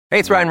Hey,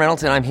 it's Ryan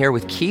Reynolds, and I'm here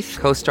with Keith,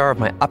 co-star of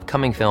my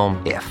upcoming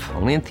film, If,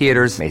 only in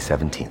theaters May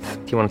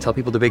 17th. Do you want to tell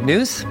people the big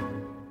news?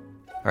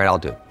 All right, I'll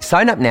do it.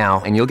 Sign up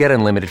now and you'll get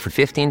unlimited for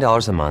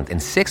 $15 a month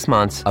and 6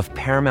 months of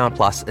Paramount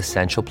Plus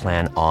Essential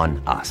Plan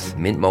on us.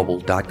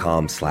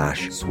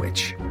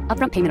 MintMobile.com/switch.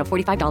 Upfront payment of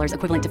 $45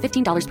 equivalent to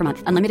 $15 per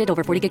month. Unlimited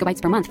over 40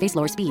 gigabytes per month. Face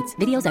lower speeds.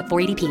 Videos at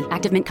 480p.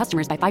 Active Mint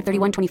customers by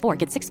 531.24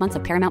 get 6 months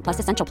of Paramount Plus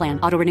Essential Plan.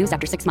 Auto renews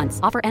after 6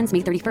 months. Offer ends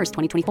May 31st,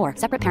 2024.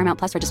 Separate Paramount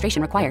Plus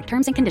registration required.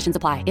 Terms and conditions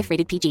apply if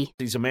rated PG.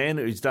 He's a man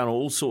who's done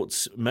all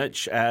sorts,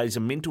 Mitch. He's a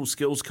mental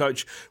skills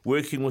coach,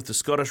 working with the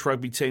Scottish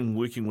rugby team,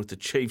 working with the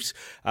Chiefs.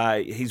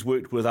 He's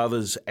worked with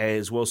others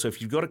as well. So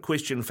if you've got a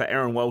question for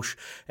Aaron Walsh,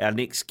 our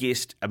next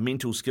guest, a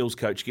mental skills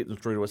coach, get them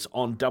through to us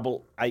on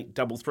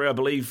 8833. I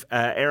believe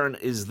Aaron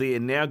is there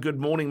now.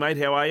 Good morning, mate.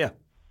 How are you?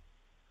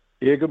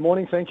 Yeah, good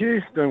morning. Thank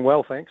you. Doing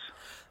well, thanks.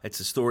 That's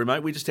the story,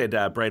 mate. We just had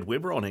Brad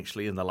Weber on,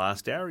 actually, in the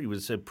last hour. He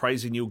was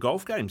praising your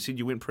golf game. Said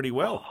you went pretty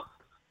well.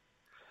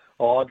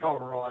 Oh, got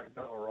all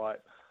right.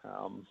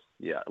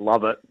 Yeah,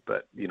 love it,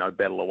 but,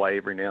 battle away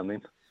every now and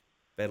then.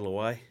 Battle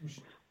away?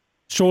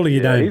 Surely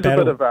you don't he's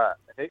battle.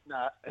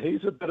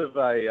 He's a bit of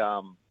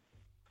a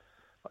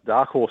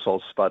dark horse,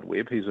 old Spud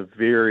Webb. He's a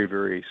very,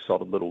 very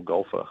solid little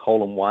golfer.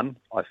 Hole in one,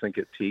 I think,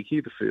 at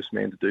Tiki, the first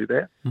man to do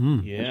that.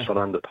 Yeah. He shot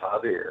under par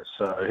there.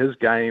 So his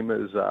game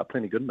is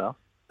plenty good enough.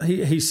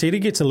 He said he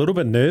gets a little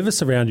bit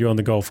nervous around you on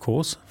the golf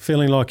course,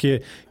 feeling like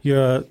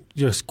you're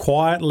just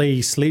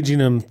quietly sledging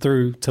him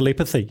through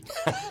telepathy.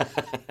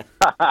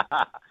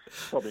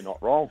 Probably not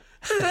wrong.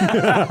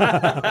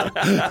 I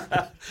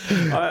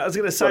was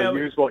going to say,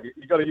 you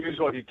got to use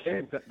what you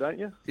can, don't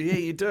you? Yeah,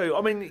 you do.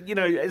 I mean,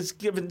 as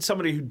given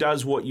somebody who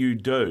does what you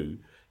do,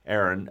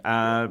 Aaron,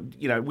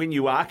 when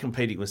you are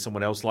competing with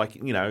someone else, like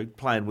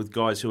playing with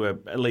guys who are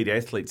elite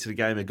athletes at a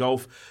game of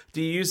golf,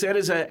 do you use that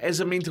as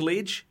a mental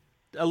edge?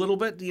 A little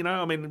bit,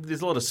 I mean,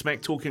 there's a lot of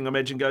smack talking, I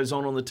imagine, goes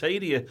on the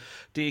tee.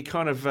 Do you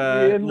kind of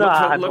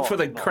look for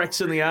the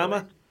cracks in the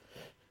armour?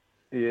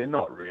 Yeah,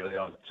 not really.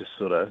 I just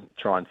sort of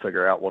try and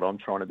figure out what I'm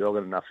trying to do. I've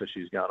got enough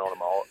issues going on in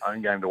my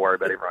own game to worry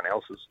about everyone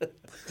else's.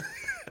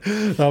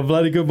 Oh,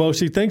 bloody good,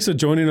 Walshy. Thanks for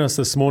joining us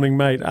this morning,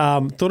 mate.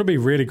 Thought it'd be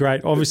really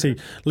great. Obviously,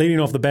 leading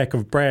off the back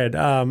of Brad,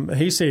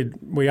 he said,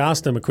 we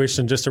asked him a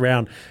question just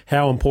around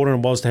how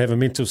important it was to have a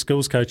mental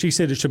skills coach. He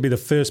said it should be the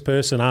first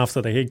person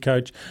after the head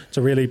coach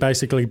to really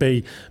basically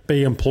be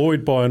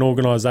employed by an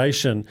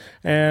organisation.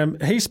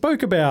 He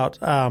spoke about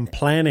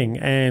planning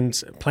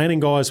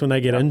guys when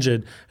they get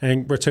injured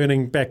and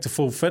returning back to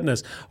full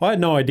fitness. I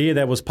had no idea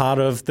that was part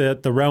of the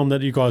realm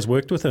that you guys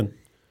worked within.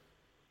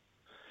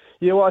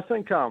 Yeah, well, I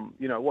think,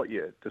 what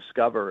you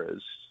discover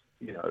is,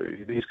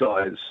 these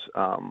guys,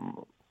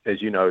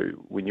 as you know,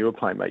 when you were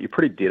playing, mate, you're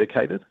pretty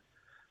dedicated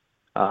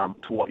to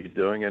what you're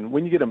doing. And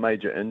when you get a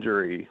major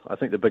injury, I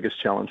think the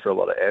biggest challenge for a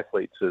lot of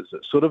athletes is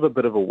it's sort of a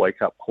bit of a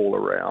wake-up call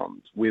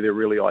around where their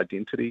really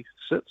identity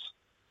sits.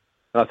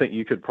 And I think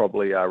you could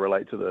probably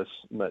relate to this,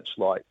 Mitch,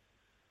 like,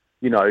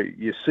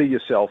 you see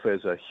yourself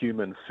as a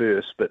human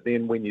first, but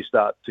then when you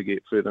start to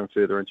get further and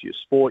further into your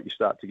sport, you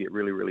start to get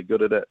really, really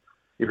good at it.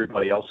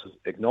 Everybody else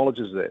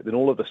acknowledges that. Then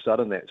all of a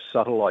sudden that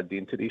subtle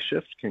identity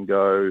shift can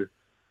go,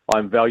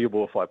 I'm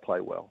valuable if I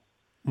play well.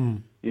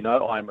 I'm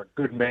a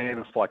good man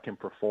if I can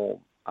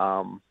perform.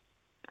 And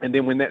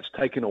then when that's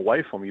taken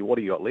away from you, what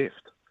do you got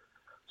left?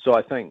 So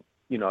I think,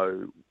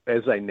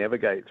 as they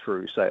navigate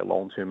through, say, a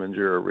long-term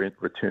injury or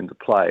return to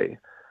play,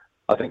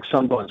 I think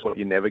sometimes what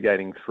you're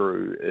navigating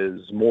through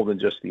is more than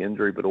just the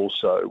injury, but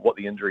also what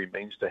the injury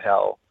means to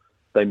how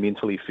they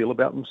mentally feel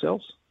about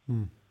themselves.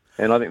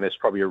 And I think that's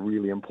probably a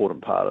really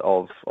important part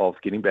of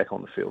getting back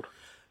on the field.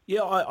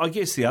 Yeah, I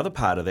guess the other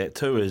part of that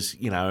too is,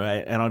 and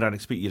I don't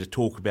expect you to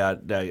talk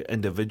about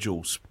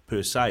individuals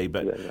per se,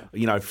 but,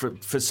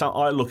 for some,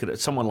 I look at it,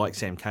 someone like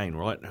Sam Cane,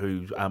 right,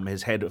 who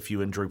has had a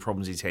few injury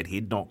problems. He's had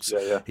head knocks,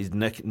 his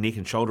neck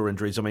and shoulder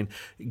injuries. I mean,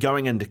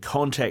 going into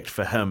contact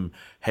for him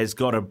has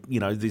got to,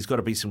 there's got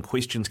to be some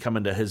questions come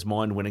into his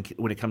mind when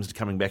it comes to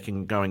coming back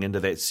and going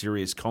into that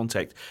serious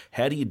contact.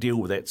 How do you deal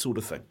with that sort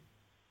of thing?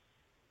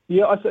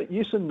 Yeah, I think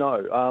yes and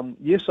no.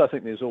 Yes, I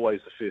think there's always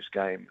the first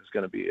game is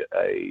going to be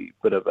a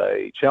bit of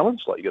a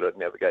challenge, like you got to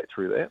navigate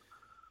through that.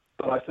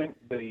 But I think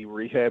the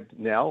rehab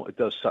now, it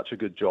does such a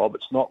good job.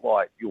 It's not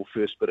like your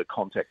first bit of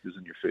contact is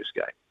in your first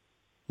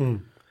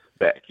game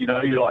back.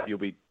 You'll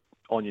be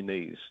on your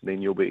knees,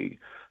 then you'll be...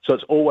 So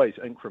it's always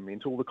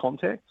incremental, the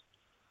contact.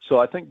 So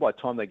I think by the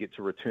time they get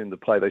to return to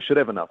play, they should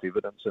have enough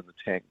evidence in the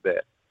tank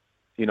that,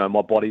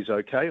 my body's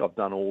okay. I've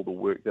done all the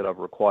work that I've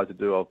required to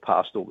do. I've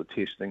passed all the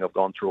testing. I've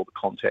gone through all the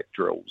contact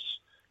drills.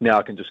 Now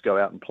I can just go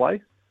out and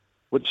play,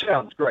 which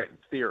sounds great in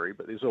theory,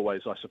 but there's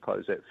always, I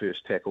suppose, that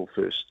first tackle,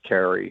 first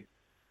carry,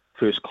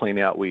 first clean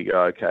out where you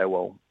go, okay,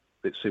 well,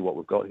 let's see what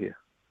we've got here.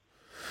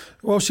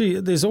 Well,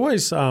 there's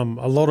always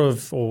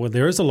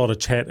there is a lot of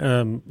chat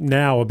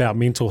now about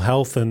mental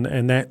health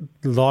and that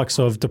likes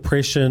of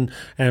depression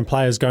and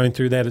players going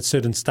through that at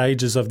certain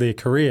stages of their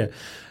career.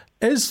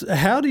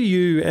 How do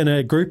you, in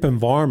a group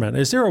environment,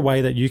 is there a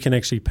way that you can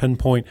actually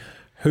pinpoint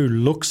who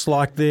looks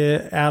like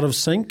they're out of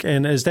sync?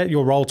 And is that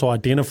your role to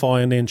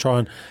identify and then try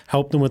and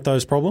help them with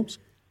those problems?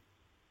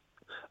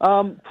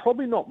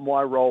 Probably not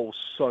my role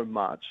so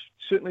much.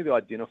 Certainly to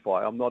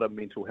identify. I'm not a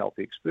mental health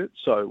expert,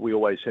 so we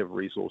always have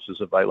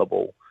resources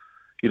available.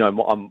 You know,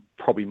 I'm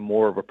probably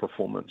more of a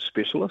performance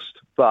specialist,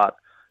 but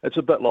it's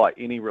a bit like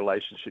any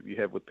relationship you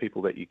have with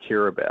people that you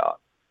care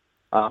about.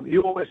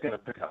 You're always going to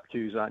pick up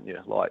cues, aren't you?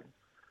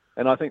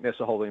 And I think that's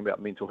the whole thing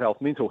about mental health.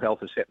 Mental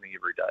health is happening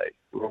every day.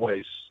 We're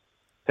always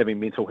having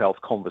mental health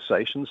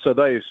conversations, so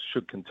those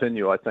should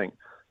continue. I think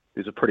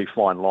there's a pretty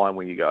fine line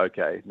where you go,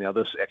 okay, now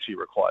this actually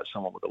requires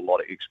someone with a lot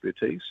of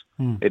expertise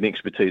and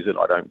expertise that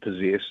I don't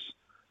possess.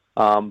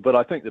 But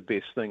I think the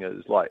best thing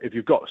is, if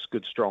you've got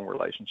good, strong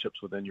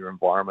relationships within your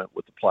environment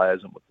with the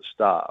players and with the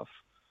staff,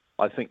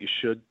 I think you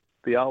should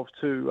be able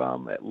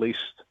to at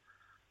least,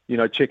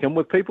 check in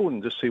with people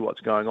and just see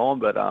what's going on.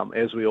 But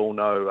as we all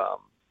know,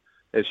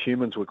 as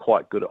humans, we're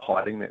quite good at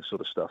hiding that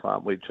sort of stuff,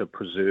 aren't we, to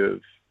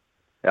preserve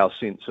our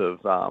sense of,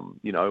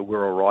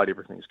 we're all right,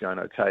 everything's going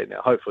okay.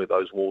 Now, hopefully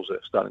those walls are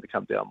starting to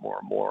come down more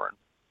and more. And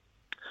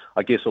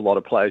I guess a lot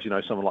of players,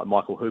 someone like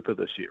Michael Hooper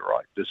this year,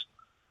 right, just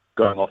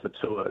going off a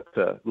tour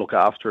to look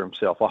after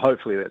himself. Well,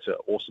 hopefully that's an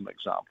awesome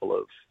example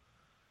of,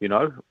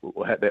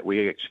 that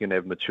we actually can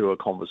have mature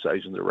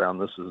conversations around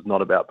this. It's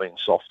not about being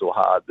soft or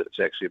hard, that it's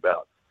actually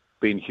about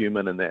being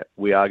human, and that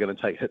we are going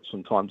to take hits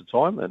from time to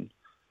time. And,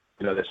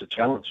 that's a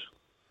challenge.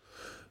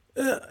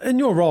 In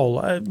your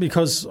role,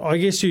 because I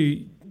guess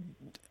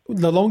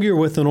the longer you're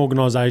with an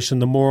organisation,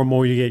 the more and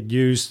more you get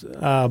used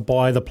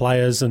by the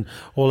players and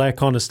all that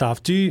kind of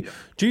stuff. Do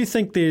you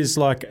think there's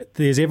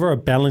ever a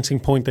balancing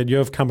point that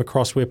you've come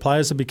across where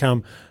players have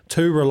become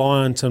too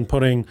reliant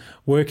on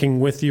working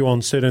with you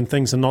on certain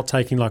things and not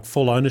taking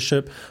full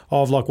ownership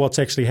of what's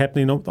actually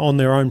happening on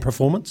their own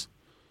performance?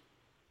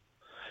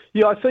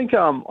 Yeah, I think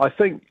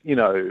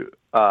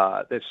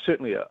that's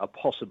certainly a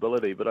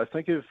possibility. But I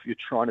think if you're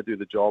trying to do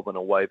the job in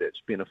a way that's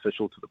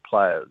beneficial to the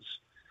players,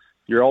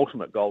 your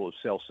ultimate goal is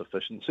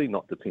self-sufficiency,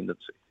 not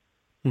dependency.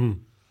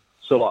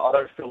 So I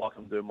don't feel like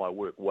I'm doing my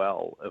work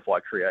well if I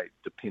create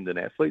dependent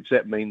athletes.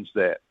 That means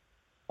that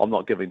I'm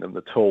not giving them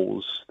the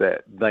tools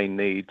that they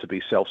need to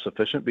be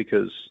self-sufficient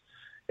because,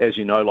 as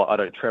you know, I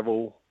don't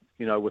travel,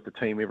 with the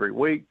team every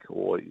week,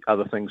 or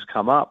other things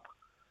come up.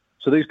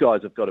 So these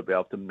guys have got to be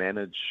able to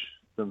manage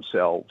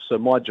themselves. So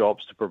my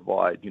job's to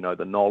provide,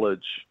 the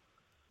knowledge,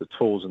 the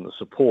tools and the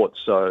support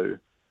so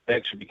they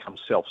actually become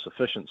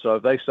self-sufficient. So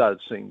if they started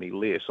seeing me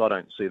less, I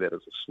don't see that as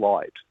a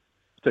slight,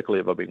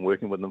 particularly if I've been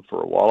working with them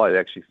for a while. I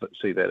actually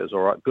see that as, all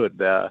right, good.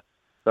 They're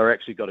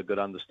actually got a good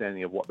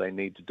understanding of what they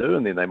need to do,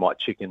 and then they might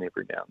check in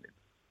every now and then.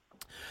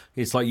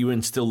 It's like you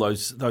instill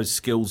those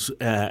skills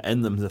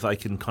in them that they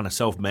can kind of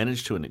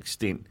self-manage to an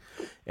extent,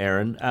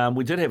 Aaron.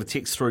 We did have a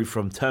text through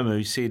from Tim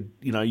who said,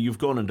 you've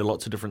gone into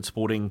lots of different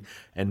sporting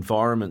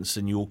environments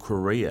in your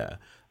career,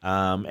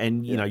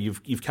 and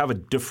you've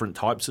covered different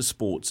types of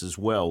sports as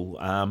well.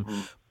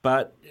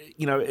 But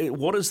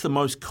what is the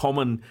most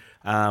common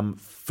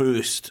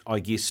first,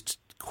 I guess,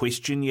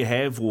 question you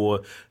have, or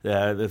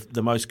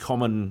the most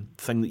common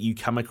thing that you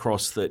come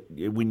across that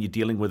when you're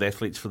dealing with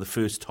athletes for the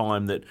first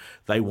time that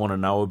they want to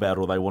know about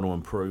or they want to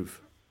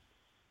improve?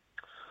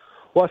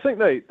 Well, I think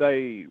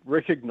they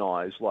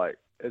recognise,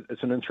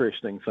 it's an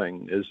interesting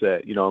thing, is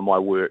that, in my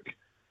work,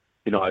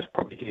 I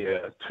probably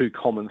hear two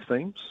common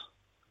themes,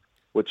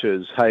 which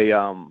is, hey,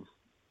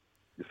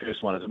 the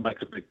first one is it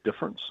makes a big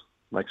difference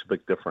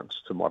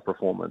to my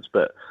performance.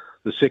 But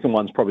the second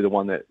one's probably the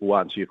one that will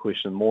answer your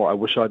question more. I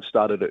wish I'd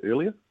started it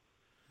earlier.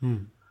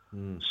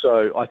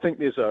 So I think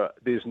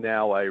there's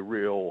now a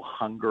real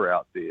hunger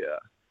out there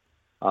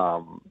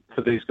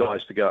for these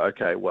guys to go,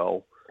 okay,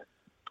 well,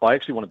 I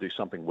actually want to do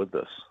something with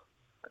this.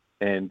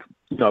 And,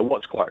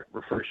 what's quite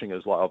refreshing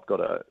is I've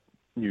got a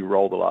new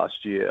role the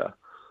last year,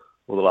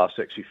 or the last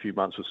actually few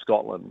months with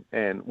Scotland.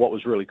 And what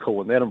was really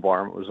cool in that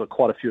environment was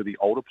quite a few of the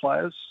older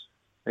players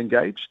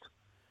engaged.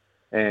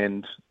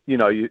 And,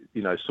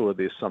 sort of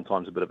there's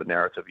sometimes a bit of a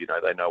narrative,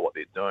 they know what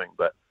they're doing,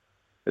 but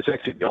it's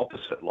actually the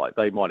opposite.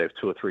 They might have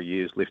 2 or 3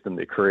 years left in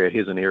their career.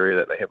 Here's an area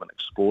that they haven't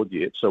explored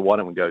yet. So why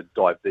don't we go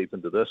dive deep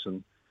into this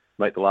and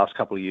make the last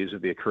couple of years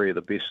of their career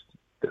the best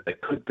that they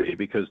could be,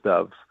 because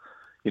they've,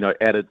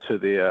 added to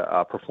their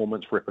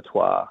performance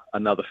repertoire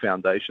another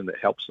foundation that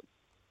helps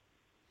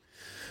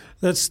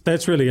them.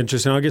 That's really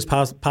interesting. I guess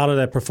part of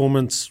that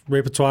performance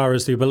repertoire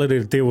is the ability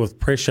to deal with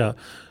pressure.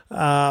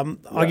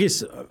 I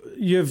guess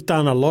you've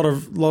done a lot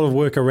of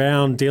work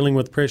around dealing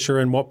with pressure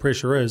and what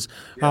pressure is.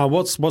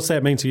 What's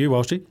that mean to you,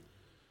 Walshy?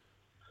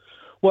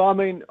 Well, I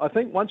mean, I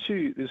think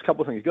there's a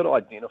couple of things. You've got to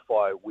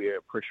identify where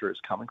pressure is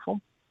coming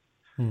from.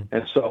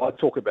 And so I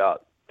talk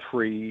about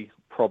 3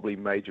 probably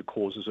major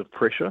causes of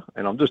pressure,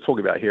 and I'm just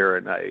talking about here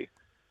in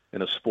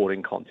a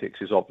sporting context.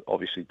 There's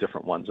obviously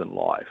different ones in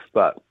life,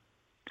 but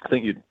I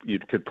think you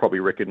could probably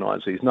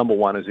recognise these. Number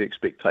one is the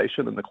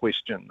expectation, and the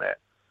question that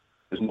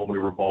is normally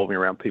revolving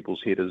around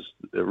people's head is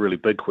a really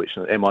big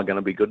question: am I going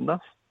to be good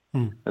enough?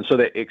 And so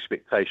that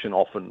expectation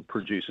often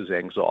produces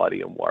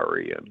anxiety and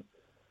worry, and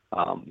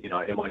Am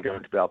I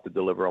going to be able to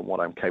deliver on what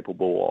I'm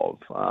capable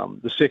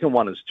of? The second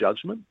one is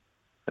judgment.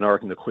 And I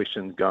reckon the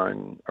question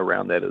going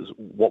around that is,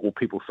 what will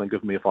people think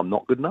of me if I'm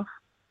not good enough?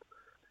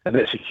 And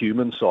that's a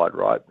human side,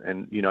 right?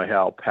 And you know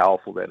how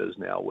powerful that is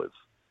now with,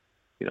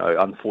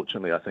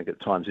 unfortunately, I think at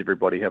times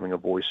everybody having a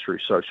voice through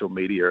social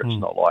media. It's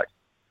not like,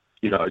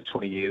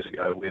 20 years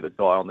ago where the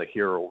guy on the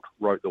Herald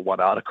wrote the one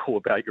article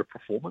about your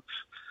performance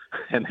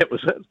and that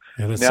was it.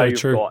 Yeah, that's now so you've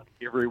true. got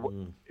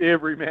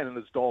every man and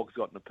his dog's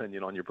got an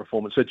opinion on your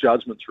performance. So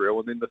judgment's real.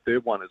 And then the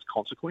third one is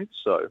consequence.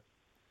 So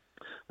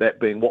that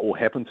being what will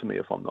happen to me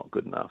if I'm not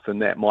good enough.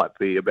 And that might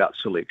be about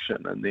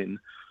selection. And then,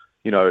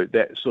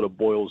 that sort of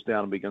boils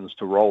down and begins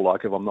to roll.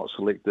 Like if I'm not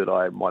selected,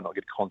 I might not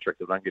get a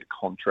contract. If I don't get a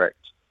contract,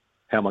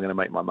 how am I going to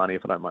make my money?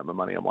 If I don't make my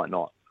money, I might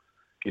not.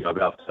 Be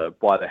able to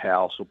buy the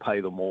house or pay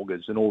the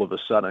mortgage. And all of a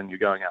sudden you're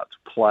going out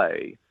to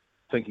play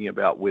thinking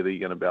about whether you're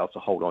going to be able to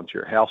hold on to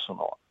your house or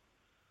not,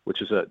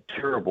 which is a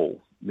terrible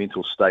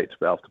mental state to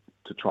be able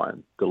to try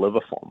and deliver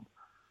from.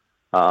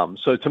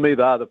 So to me,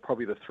 they're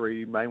probably the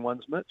three main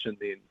ones, Mitch. And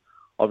then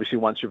obviously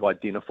once you've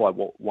identified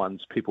what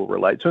ones people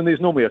relate to, and there's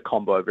normally a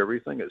combo of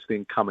everything, it's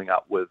then coming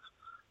up with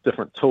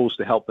different tools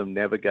to help them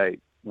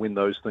navigate when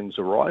those things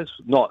arise,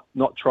 not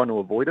trying to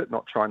avoid it,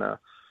 not trying to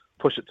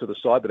push it to the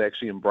side, but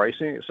actually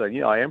embracing it,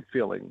 saying, I am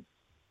feeling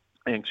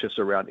anxious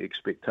around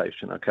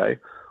expectation. Okay,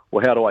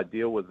 well, how do I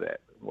deal with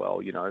that?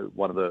 Well,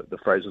 one of the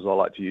phrases I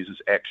like to use is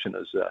action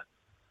is a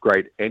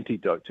great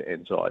antidote to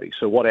anxiety.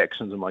 So what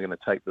actions am I going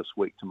to take this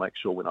week to make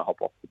sure when I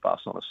hop off the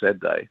bus on a sad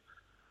day,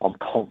 I'm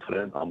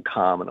confident, I'm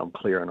calm, and I'm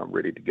clear, and I'm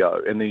ready to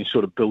go? And then you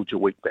sort of build your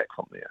week back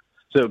from there.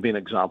 So it would be an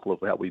example of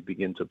how we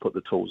begin to put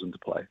the tools into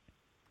play.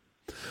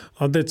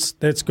 Oh, that's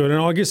good, and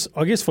I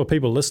guess for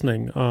people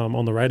listening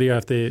on the radio,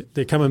 if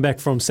they're coming back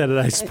from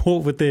Saturday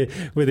sport with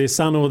their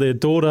son or their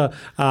daughter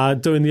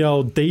doing the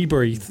old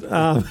debrief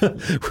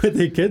with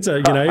their kids,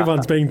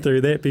 everyone's been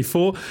through that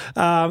before.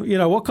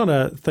 What kind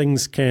of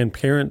things can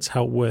parents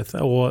help with,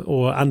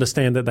 or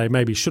understand that they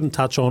maybe shouldn't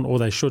touch on, or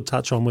they should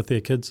touch on with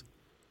their kids?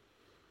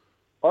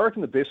 I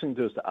reckon the best thing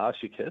to do is to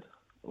ask your kid.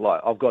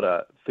 Like I've got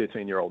a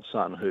 13-year-old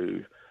son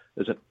who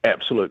is an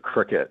absolute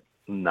cricket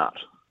nut.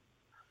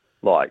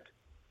 Like,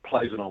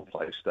 plays it on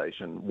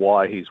PlayStation,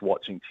 why he's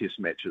watching test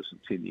matches from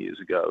 10 years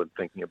ago and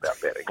thinking about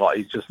batting. Like,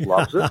 he just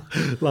loves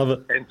it. Love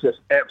it. And just,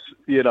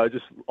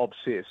 just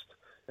obsessed.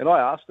 And I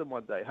asked him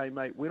one day, hey,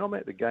 mate, when I'm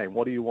at the game,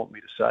 what do you want me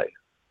to say?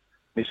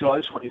 And he said, I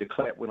just want you to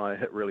clap when I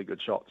hit really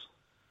good shots.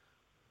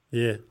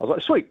 Yeah. I was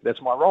like, sweet,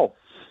 that's my role.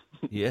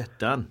 Yeah,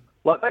 done.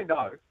 Like, they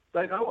know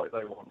what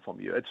they want from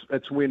you.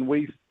 It's when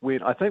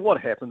I think what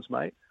happens,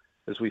 mate,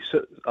 is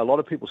a lot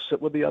of people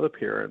sit with the other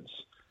parents.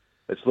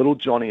 It's little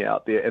Johnny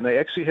out there, and they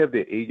actually have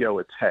their ego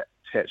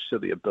attached to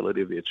the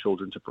ability of their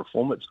children to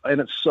perform. It's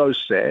so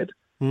sad,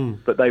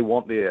 but they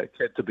want their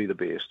kid to be the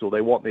best, or they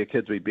want their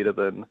kid to be better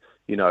than,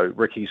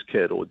 Ricky's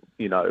kid,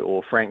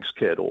 or Frank's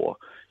kid, or,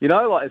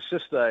 it's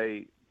just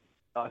I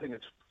think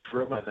it's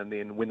driven, and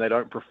then when they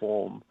don't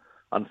perform,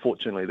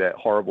 unfortunately, that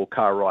horrible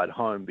car ride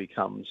home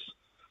becomes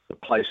the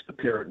place the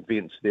parent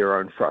vents their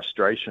own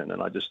frustration.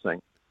 And I just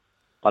think,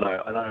 I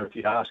don't know if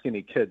you ask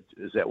any kid,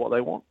 is that what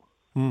they want?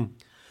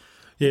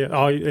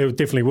 Yeah, it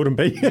definitely wouldn't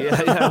be.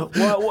 Yeah.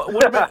 Well,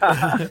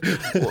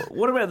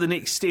 what about the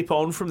next step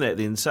on from that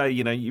then? Say,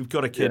 you've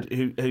got a kid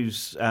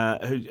who's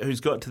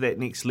got to that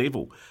next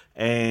level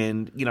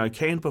and,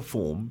 can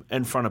perform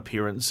in front of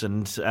parents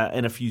and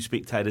a few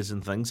spectators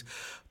and things,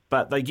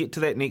 but they get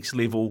to that next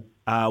level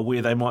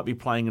where they might be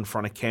playing in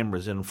front of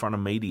cameras and in front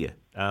of media.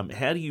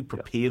 How do you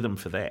prepare them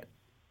for that?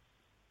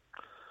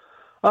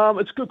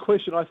 It's a good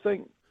question. I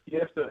think you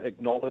have to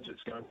acknowledge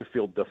it's going to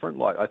feel different.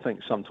 Like, I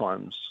think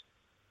sometimes,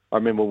 I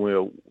remember when we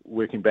were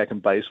working back in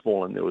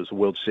baseball and there was a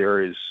World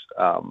Series,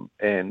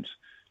 and,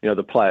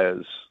 the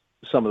players,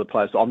 some of the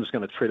players, I'm just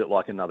going to treat it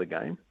like another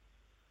game.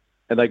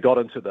 And they got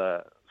into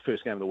the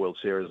first game of the World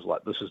Series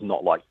like, this is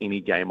not like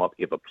any game I've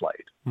ever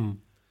played.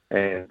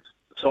 And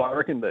so I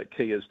reckon the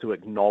key is to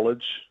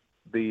acknowledge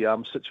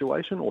the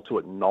situation, or to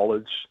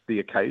acknowledge the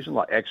occasion,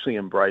 like actually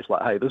embrace,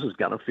 like, hey, this is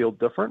going to feel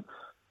different,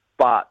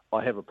 but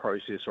I have a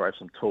process, or I have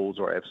some tools,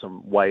 or I have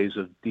some ways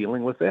of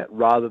dealing with that,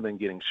 rather than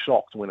getting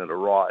shocked when it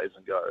arrives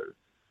and go,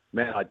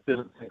 man, I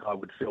didn't think I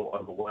would feel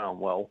overwhelmed.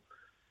 Well,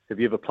 have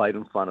you ever played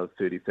in front of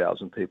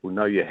 30,000 people?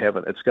 No, you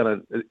haven't.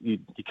 You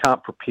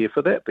can't prepare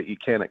for that, but you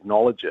can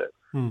acknowledge it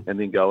and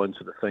then go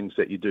into the things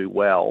that you do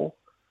well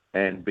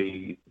and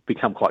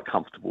become quite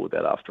comfortable with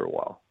that after a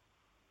while.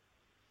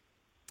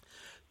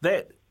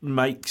 That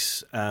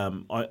makes,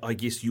 I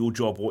guess, your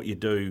job, what you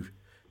do,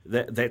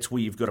 that's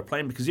where you've got to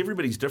plan, because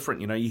everybody's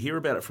different. You hear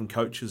about it from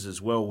coaches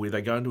as well, where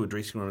they go into a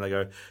dressing room and they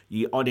go,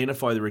 you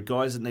identify there are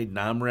guys that need an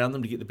arm around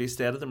them to get the best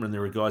out of them, and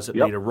there are guys that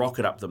need a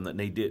rocket up them that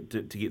need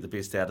to get the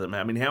best out of them.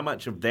 I mean, how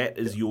much of that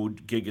is your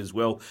gig as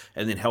well,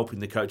 and then helping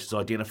the coaches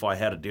identify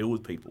how to deal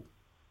with people?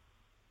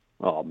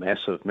 Oh,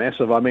 massive.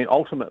 I mean,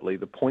 ultimately,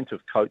 the point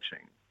of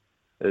coaching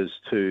is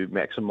to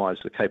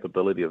maximize the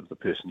capability of the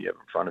person you have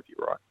in front of you,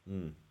 right?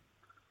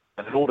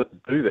 And in order to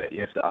do that,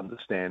 you have to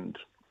understand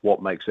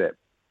what makes that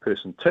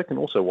person tick and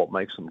also what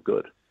makes them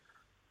good.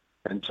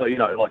 And so,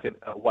 like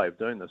a way of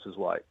doing this is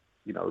like,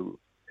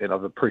 and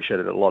I've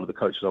appreciated a lot of the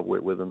coaches I've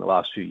worked with in the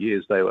last few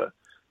years, they were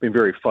been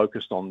very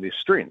focused on their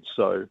strengths.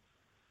 So,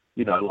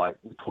 like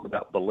we talk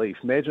about belief.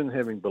 Imagine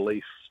having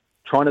belief,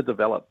 trying to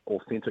develop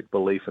authentic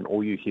belief, and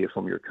all you hear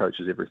from your coach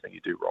is everything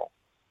you do wrong.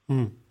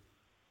 Mm.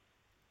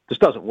 Just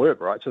doesn't work,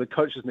 right? So the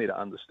coaches need to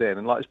understand,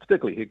 and like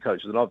particularly head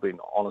coaches, and I've been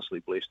honestly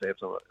blessed to have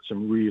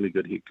some really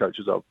good head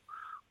coaches I've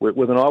worked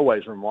with, and I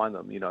always remind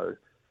them,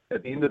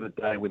 at the end of the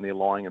day when they're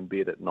lying in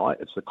bed at night,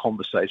 it's the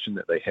conversation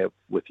that they have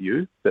with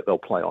you that they'll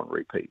play on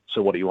repeat.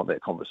 So what do you want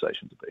that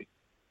conversation to be?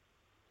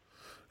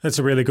 That's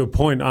a really good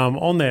point.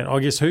 On that, I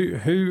guess,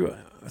 who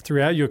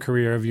throughout your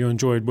career have you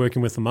enjoyed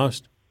working with the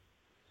most?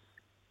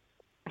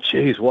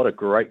 Geez, what a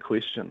great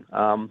question.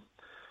 Someone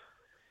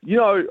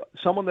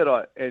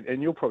that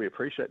and you'll probably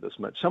appreciate this,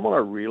 Mitch, someone I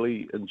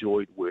really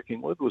enjoyed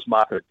working with was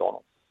Mark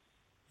O'Donnell.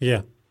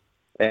 Yeah.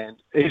 And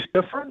he's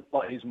different,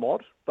 like he's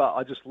mod, but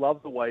I just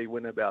love the way he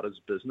went about his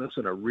business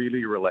in a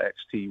really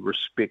relaxed. He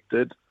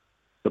respected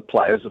the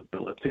player's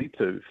ability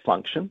to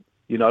function.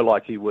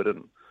 Like he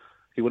wouldn't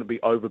be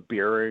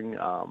overbearing.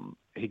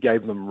 He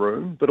gave them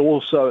room, but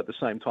also at the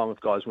same time, if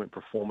guys weren't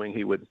performing,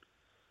 he would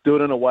do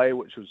it in a way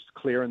which was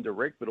clear and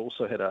direct, but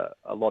also had a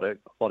lot of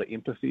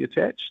empathy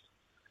attached.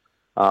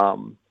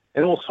 And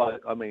also,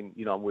 I'm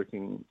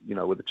working,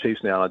 with the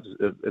Chiefs now,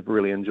 and I've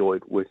really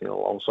enjoyed working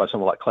alongside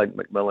someone like Clayton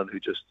McMillan, who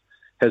just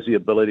has the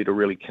ability to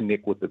really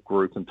connect with the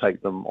group and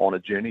take them on a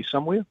journey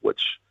somewhere,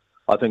 which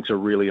I think is a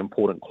really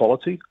important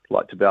quality,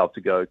 like to be able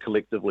to go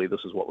collectively,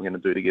 this is what we're going to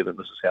do together and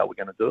this is how we're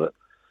going to do it.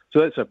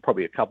 So that's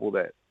probably a couple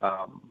that,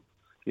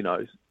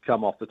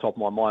 come off the top of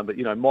my mind. But,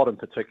 Mod in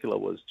particular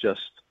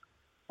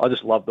I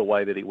just love the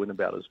way that he went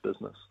about his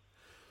business.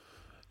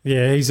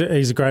 Yeah, he's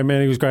a great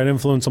man. He was a great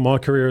influence on my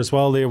career as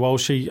well there,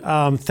 Walshy.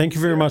 Thank you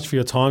very much for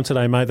your time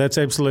today, mate. That's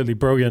absolutely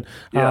brilliant.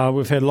 Yeah.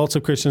 We've had lots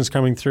of questions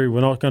coming through.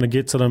 We're not going to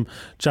get to them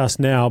just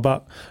now.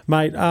 But,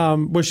 mate,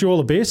 wish you all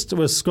the best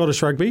with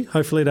Scottish Rugby.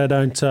 Hopefully they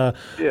don't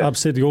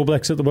upset the All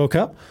Blacks at the World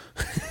Cup.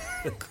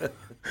 Geez,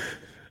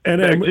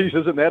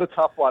 isn't that a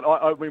tough one?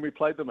 When we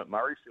played them at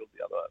Murrayfield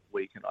the other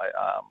week, and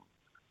I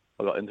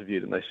got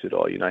interviewed and they said,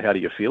 how do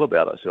you feel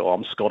about it? I said,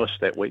 I'm Scottish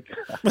that week.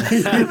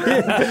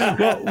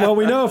 well,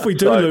 we know if we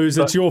do lose,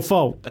 it's your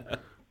fault.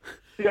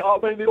 Yeah,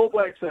 the All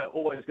Blacks are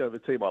always going to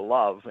be a team I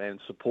love and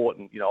support,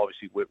 and,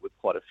 obviously work with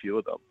quite a few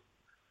of them.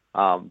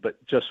 But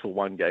just for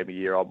one game a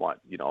year, I might,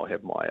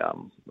 have my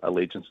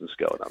allegiances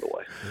go another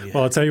way. Yeah.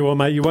 Well, I'll tell you what,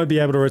 mate, you won't be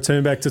able to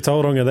return back to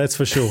Tauranga, that's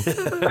for sure.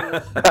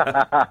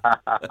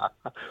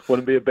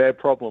 Wouldn't be a bad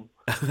problem.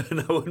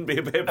 No, wouldn't be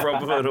a bad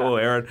problem at all,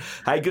 Aaron.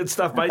 Hey, good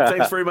stuff, mate.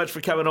 Thanks very much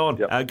for coming on.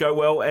 Yep. Go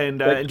well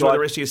and enjoy the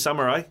rest of your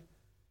summer, eh?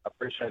 I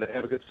appreciate it.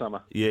 Have a good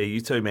summer. Yeah, you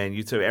too, man.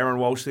 You too. Aaron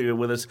Walsh there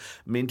with us,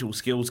 mental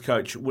skills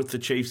coach with the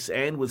Chiefs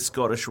and with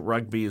Scottish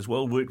Rugby as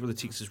well. Worked with the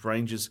Texas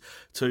Rangers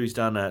too. He's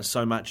done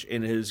so much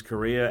in his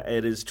career.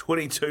 It is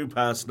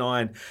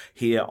 9:22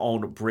 here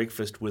on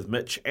Breakfast with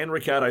Mitch and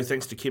Ricardo.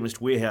 Thanks to Chemist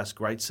Warehouse.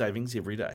 Great savings every day.